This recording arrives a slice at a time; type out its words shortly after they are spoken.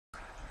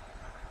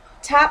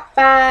Top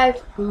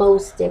 5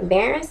 most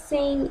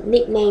embarrassing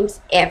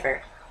nicknames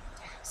ever.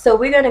 So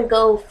we're going to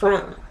go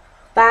from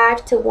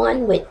 5 to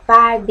 1, with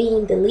 5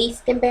 being the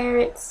least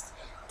embarrassed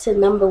to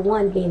number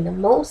 1 being the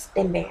most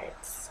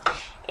embarrassed.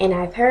 And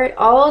I've heard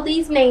all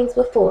these names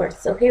before,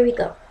 so here we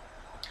go.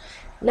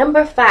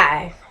 Number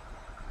 5,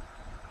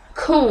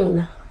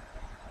 Coon.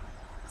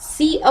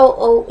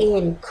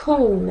 C-O-O-N,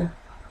 Coon.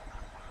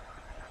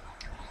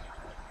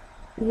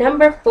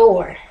 Number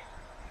 4,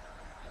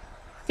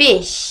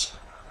 Fish.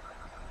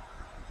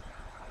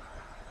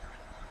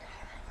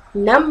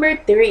 Number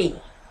 3,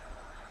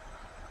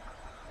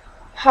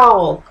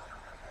 Hog.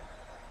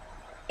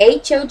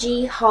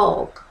 H-O-G,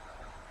 Hog.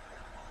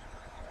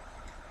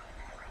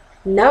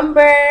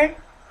 Number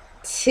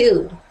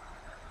 2,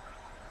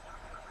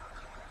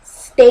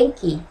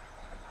 Stanky.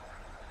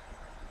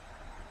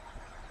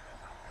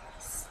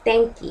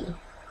 Stanky.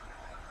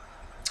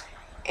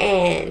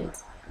 And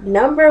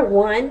number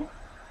 1,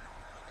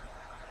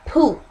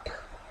 Poop.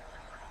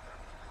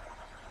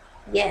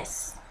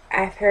 Yes,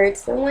 I've heard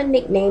someone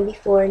nicknamed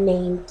before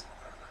named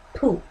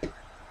Poop.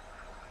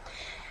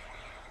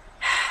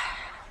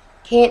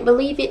 Can't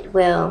believe it?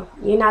 Well,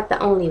 you're not the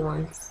only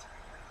ones.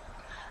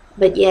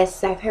 But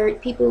yes, I've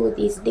heard people with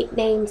these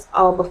nicknames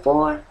all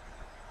before.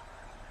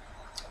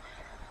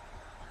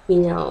 You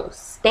know,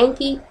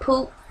 Stanky,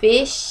 Poop,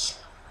 Fish,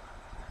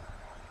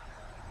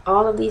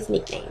 all of these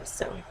nicknames.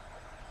 So,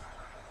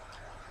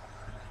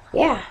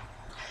 yeah.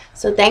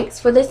 So thanks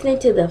for listening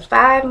to the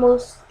 5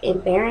 most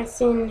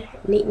embarrassing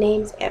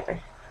nicknames ever.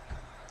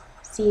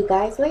 See you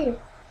guys later.